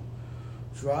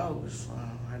of drugs.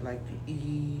 I like to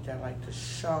eat. I like to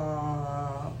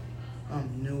shop.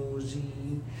 I'm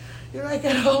nosy. I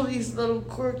got all these little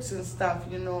quirks and stuff,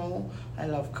 I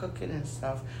love cooking and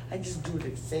stuff. I just do it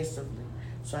excessively.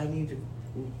 So I need to,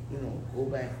 go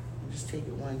back and just take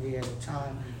it one day at a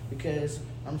time because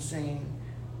I'm saying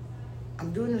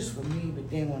I'm doing this for me, but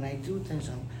then when I do things,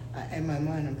 in my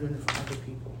mind, I'm doing it for other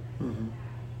people. Mm-hmm.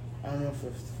 I don't know if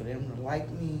it's for them to like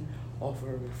me or for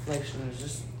a reflection. It's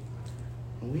just,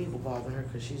 we ain't gonna bother her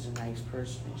because she's a nice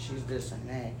person and she's this and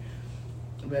that.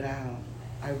 But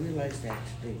I realized that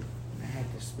today, and I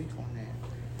had to speak on that.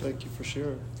 Thank you for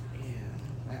sharing. Yeah,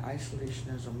 my isolation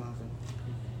as a mother.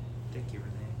 Thank you,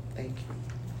 Renee. Thank you.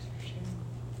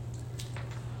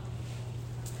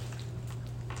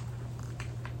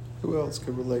 Who else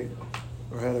could relate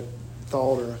or had a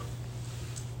thought or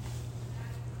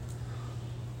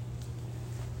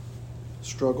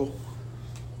struggle?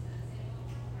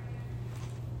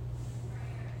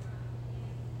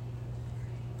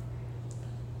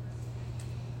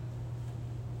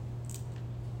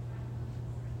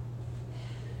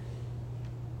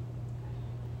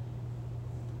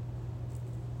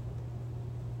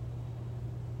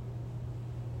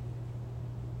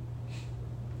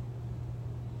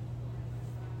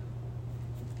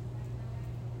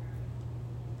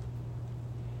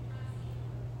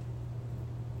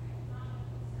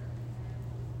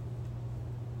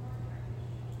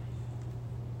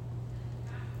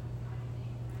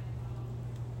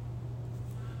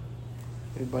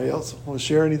 Anybody else want to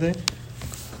share anything?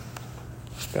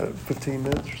 Got 15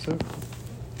 minutes or so.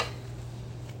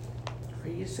 For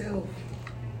yourself.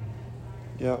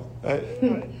 Yeah.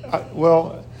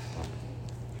 Well,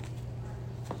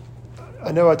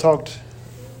 I know I talked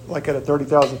like at a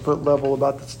 30,000 foot level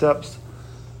about the steps,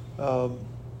 but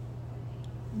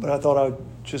I thought I'd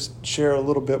just share a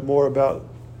little bit more about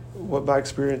what my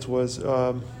experience was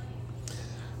and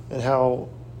how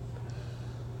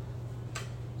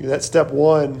that step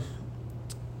one,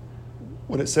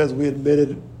 when it says we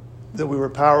admitted that we were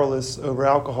powerless over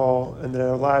alcohol and that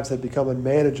our lives had become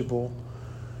unmanageable,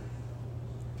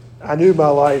 I knew my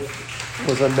life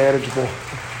was unmanageable.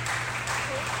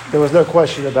 There was no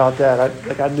question about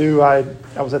that. I knew I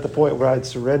was at the point where I'd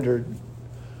surrendered.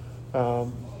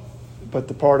 But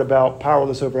the part about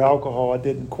powerless over alcohol, I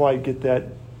didn't quite get that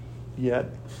yet.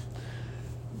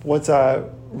 Once I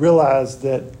realized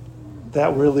that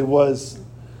really was,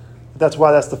 that's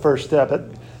why that's the first step.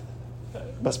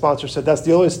 My sponsor said that's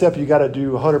the only step you got to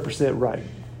do 100% right.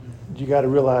 You got to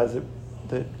realize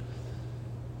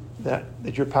that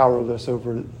you're powerless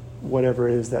over whatever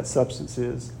it is that substance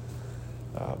is.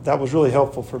 That was really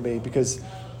helpful for me because,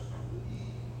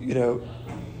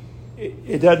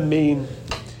 it doesn't mean,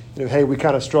 hey, we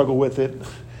kind of struggle with it.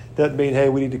 Doesn't mean, hey,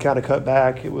 we need to kind of cut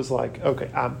back. It was like,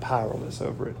 okay, I'm powerless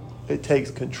over it. It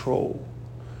takes control.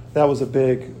 That was a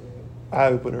big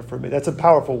eye-opener for me. That's a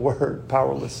powerful word,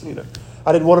 powerless.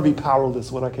 I didn't want to be powerless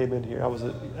when I came in here. I was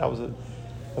a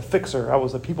fixer. I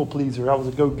was a people pleaser. I was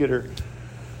a go-getter.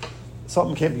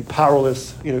 Something can't be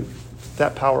powerless,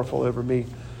 that powerful over me.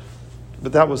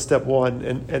 But that was step one.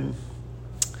 And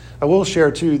I will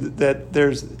share too that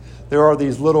there are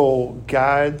these little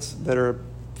guides that are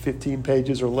 15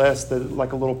 pages or less, that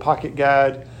like a little pocket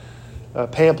guide,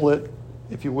 pamphlet,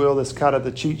 if you will. That's kind of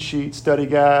the cheat sheet study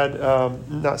guide,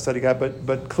 not study guide,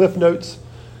 but Cliff Notes.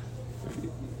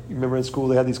 You remember in school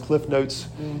they had these Cliff Notes.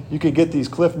 You could get these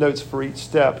Cliff Notes for each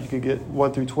step. You could get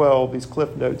 1 through 12, these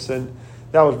Cliff Notes, and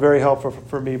that was very helpful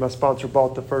for me. My sponsor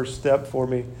bought the first step for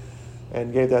me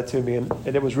and gave that to me, and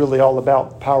it was really all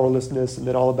about powerlessness and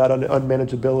then all about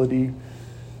unmanageability,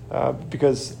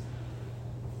 because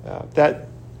that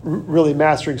really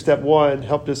mastering step 1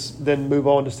 helped us then move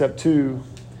on to step 2,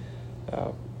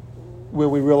 when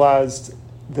we realized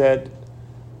that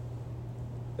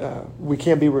we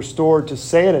can be restored to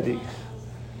sanity.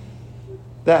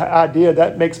 That idea,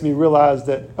 that makes me realize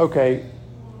that, okay,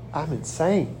 I'm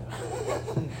insane.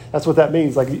 That's what that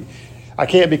means. Like, I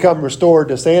can't become restored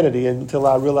to sanity until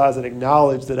I realize and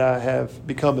acknowledge that I have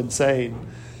become insane.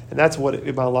 And that's what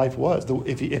my life was.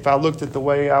 If I looked at the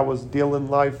way I was dealing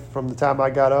life from the time I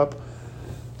got up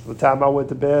to the time I went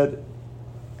to bed,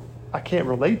 I can't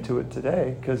relate to it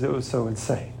today because it was so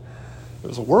insane. It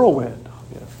was a whirlwind.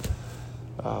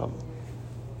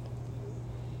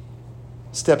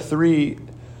 Step 3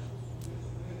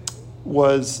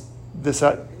 was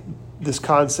this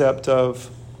concept of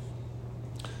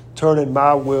turning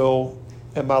my will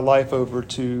and my life over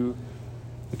to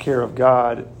the care of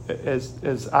God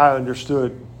as I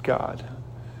understood God.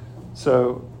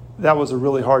 So that was a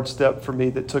really hard step for me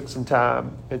that took some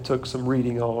time and took some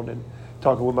reading on and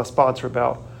talking with my sponsor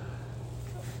about.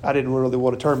 I didn't really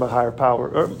want to turn my higher power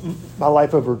or my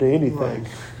life over to anything.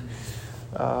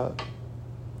 Right.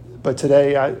 But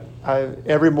today, I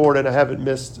every morning, I haven't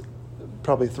missed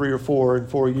probably 3 or 4 in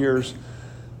 4 years,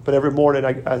 but every morning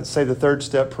I say the 3rd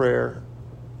step prayer.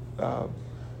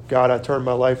 God, I turn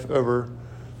my life over.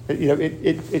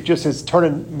 It just is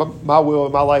turning my will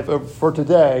and my life over for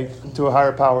today to a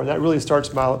higher power, and that really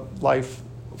starts my life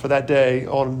for that day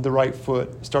on the right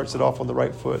foot. Starts it off on the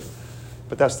right foot.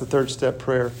 But that's the 3rd step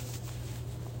prayer.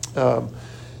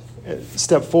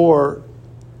 Step 4,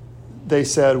 they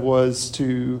said, was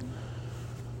to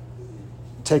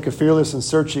take a fearless and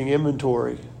searching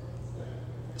inventory.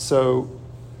 So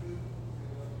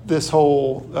this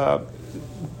whole,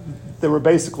 there were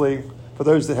basically, for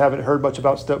those that haven't heard much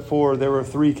about step 4, there were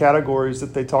 3 categories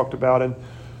that they talked about. And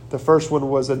the first one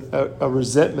was a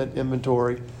resentment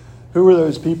inventory. Who were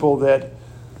those people that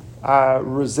I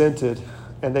resented?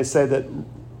 And they say that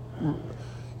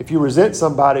if you resent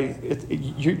somebody,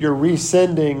 you're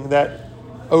resending that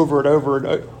over and over.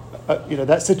 And,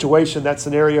 that situation, that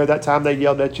scenario, that time they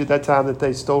yelled at you, that time that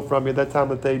they stole from you, that time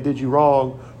that they did you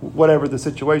wrong, whatever the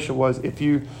situation was.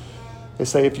 They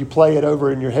say if you play it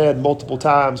over in your head multiple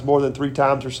times, more than 3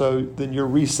 times or so, then you're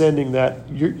resending that.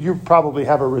 You probably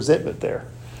have a resentment there.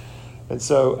 And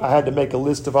so I had to make a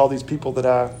list of all these people that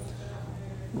I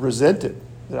resented,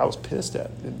 that I was pissed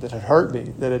at, that had hurt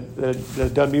me, that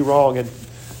had done me wrong. And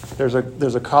there's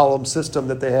a column system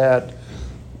that they had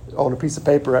on a piece of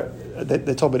paper.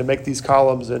 They told me to make these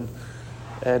columns and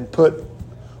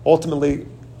ultimately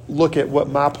look at what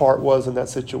my part was in that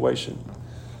situation.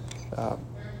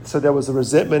 So there was a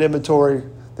resentment inventory.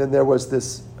 Then there was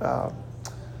this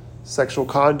sexual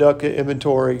conduct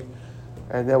inventory,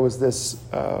 and there was this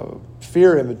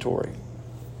fear inventory.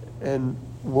 And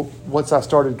once I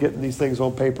started getting these things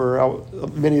on paper,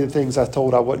 many of the things I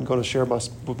told I wasn't going to share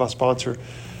with my sponsor,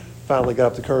 finally got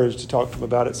up the courage to talk to him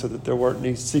about it so that there weren't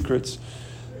any secrets.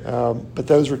 But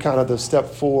those were kind of the step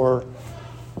 4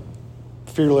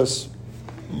 fearless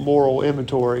moral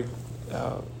inventory.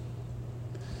 A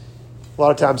lot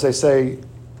of times they say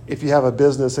if you have a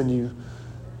business and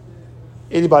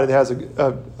anybody that has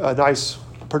a nice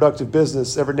productive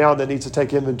business every now and then needs to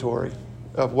take inventory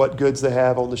of what goods they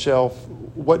have on the shelf,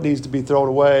 what needs to be thrown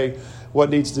away, what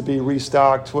needs to be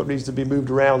restocked, what needs to be moved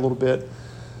around a little bit.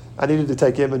 I needed to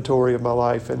take inventory of my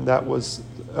life, and that was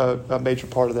a major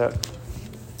part of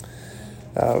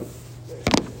that.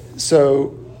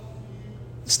 So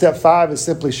step 5 is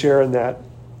simply sharing that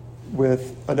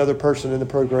with another person in the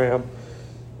program,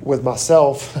 with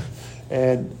myself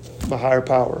and my higher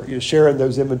power. Sharing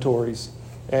those inventories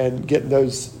and getting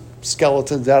those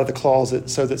skeletons out of the closet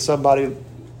so that somebody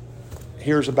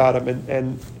hears about them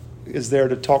and is there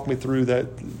to talk me through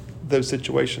those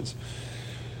situations.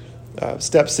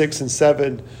 Step 6 and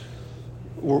 7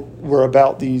 were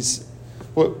about these.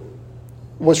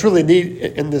 What's really neat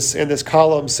in this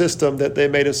column system that they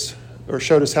made us or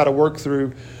showed us how to work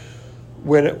through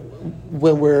when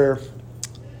we're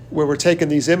taking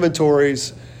these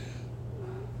inventories.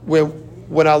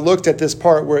 When I looked at this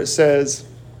part where it says,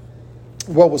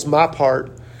 what was my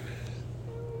part?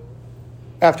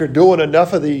 After doing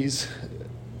enough of these,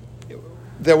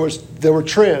 there were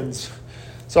trends.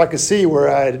 So I could see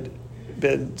where I had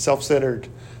been self-centered.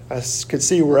 I could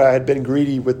see where I had been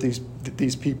greedy with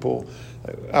these people.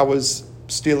 I was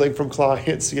stealing from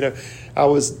clients. I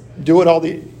was doing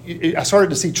I started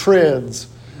to see trends,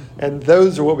 and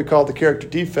those are what we call the character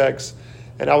defects.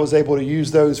 And I was able to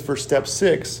use those for step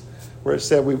 6, where it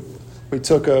said we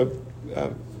took an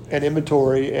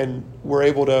inventory and were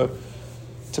able to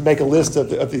make a list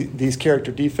of these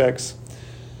character defects.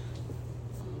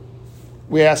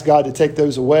 we asked God to take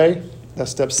those away.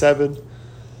 That's step 7.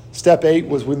 Step 8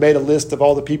 was we made a list of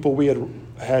all the people we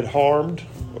had harmed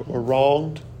or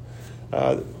wronged.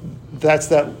 That's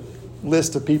that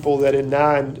list of people that in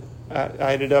 9,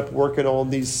 I ended up working on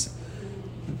these.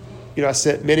 I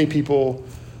sent many people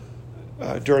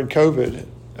during COVID.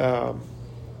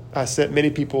 I sent many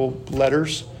people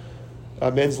letters,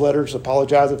 men's letters,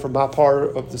 apologizing for my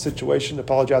part of the situation,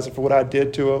 apologizing for what I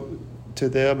did to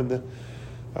them, and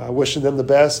wishing them the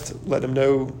best, letting them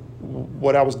know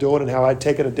what I was doing and how I'd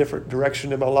taken a different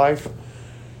direction in my life.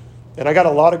 And I got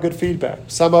a lot of good feedback.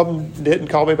 Some of them didn't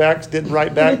call me back, didn't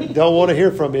write back, don't want to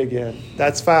hear from me again.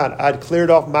 That's fine. I'd cleared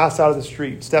off my side of the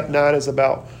street. Step 9 is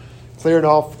about clearing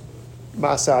off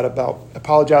my side, about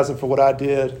apologizing for what I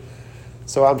did.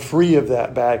 So I'm free of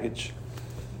that baggage.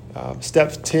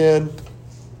 Step 10,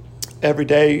 every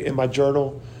day in my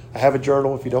journal. I have a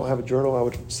journal. If you don't have a journal, I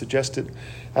would suggest it.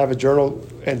 I have a journal,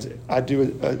 and I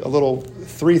do a little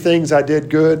 3 things I did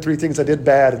good, 3 things I did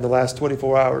bad in the last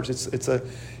 24 hours. It's a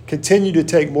continue to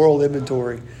take moral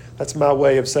inventory. That's my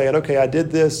way of saying, okay, I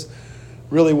did this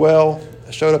really well.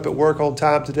 I showed up at work on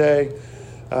time today.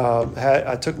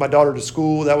 I took my daughter to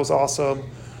school. That was awesome.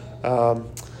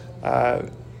 I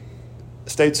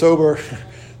stayed sober.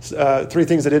 3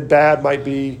 things I did bad might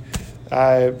be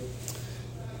I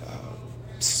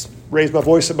raised my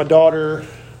voice at my daughter.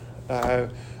 I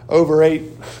overate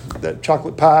that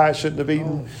chocolate pie I shouldn't have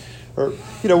eaten, or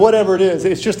whatever it is.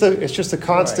 It's just a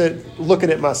constant looking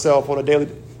at myself on a daily,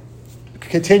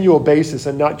 continual basis,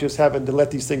 and not just having to let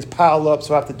these things pile up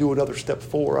so I have to do another step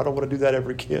 4. I don't want to do that ever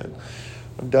again.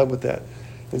 I'm done with that.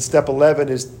 And step 11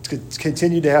 is to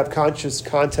continue to have conscious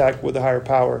contact with the higher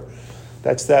power.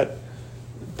 That's that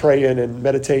praying and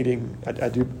meditating. I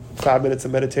do 5 minutes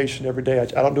of meditation every day. I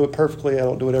don't do it perfectly. I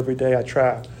don't do it every day. I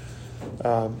try.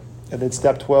 And then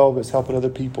step 12 is helping other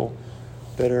people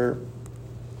that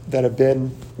have been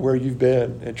where you've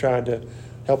been, and trying to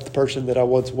help the person that I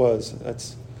once was.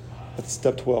 That's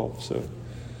step 12. So,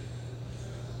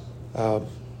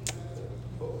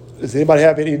 does anybody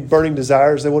have any burning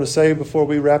desires they want to say before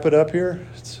we wrap it up here?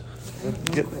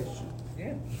 Question.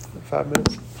 Yeah. 5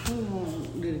 minutes. How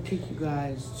long did it take you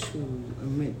guys to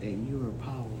admit that you were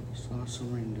powerless or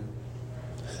surrender?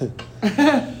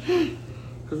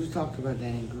 Because we talked about that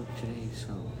in group today,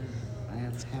 so I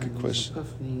have having those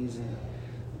epiphanies and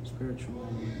spiritual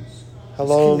moments. How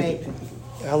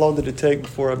long did it take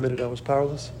before I admitted I was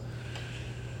powerless?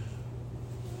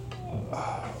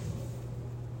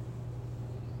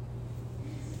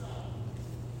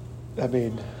 I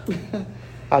mean,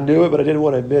 I knew it, but I didn't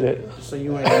want to admit it. So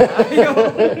you went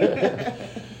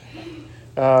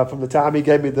from the time he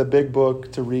gave me the big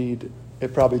book to read,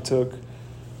 it probably took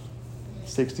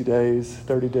 60 days,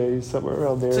 30 days, somewhere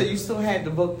around there. So you still had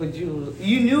the book, but you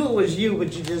knew it was you,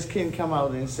 but you just couldn't come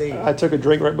out and say it. I took a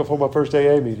drink right before my first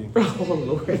AA meeting. Oh,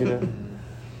 Lord.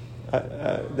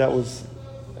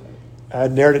 I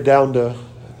had narrowed it down to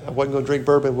I wasn't going to drink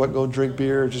bourbon, wasn't going to drink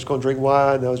beer, just going to drink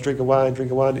wine. I was drinking wine,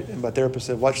 and my therapist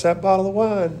said, watch that bottle of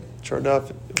wine. Sure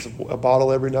enough, it was a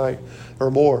bottle every night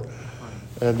or more.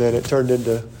 And then it turned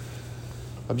into,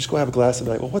 I'm just going to have a glass a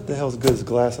night. Well, what the hell is good as a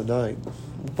glass a night?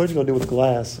 What are you going to do with a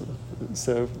glass?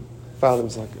 So finally it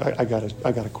was like, I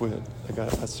gotta quit.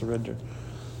 I surrender.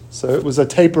 So it was a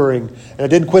tapering, and I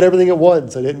didn't quit everything at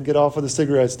once. I didn't get off of the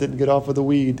cigarettes, didn't get off of the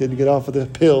weed, didn't get off of the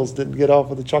pills, didn't get off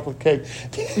of the chocolate cake,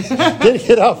 didn't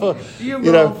get off of,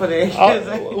 for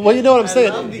that. Well, you know what I'm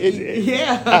saying.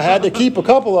 I had to keep a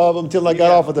couple of them till I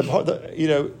got off of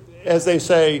the, as they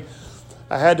say,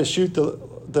 I had to shoot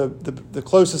the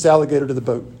closest alligator to the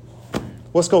boat.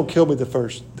 What's going to kill me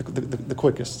the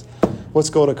quickest? What's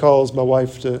going to cause my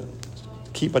wife to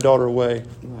keep my daughter away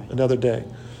another day?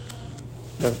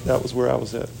 That was where I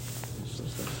was at.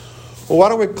 Well, why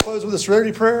don't we close with a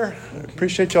serenity prayer? I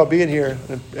appreciate y'all being here.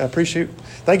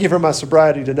 Thank you for my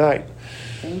sobriety tonight.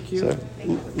 Thank you. So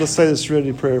let's say the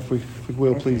serenity prayer if we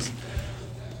will, please.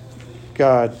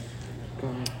 God,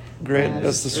 grant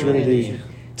us the serenity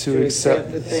to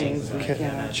accept the things we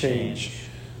cannot change,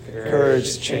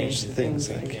 courage to change the things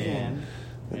that can,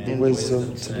 and the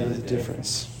wisdom to know the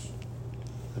difference.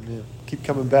 Amen. Keep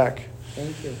coming back.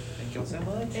 Thank you. Thank you all so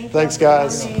much. Thanks,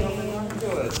 guys.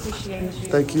 Appreciate you.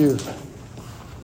 Thank you.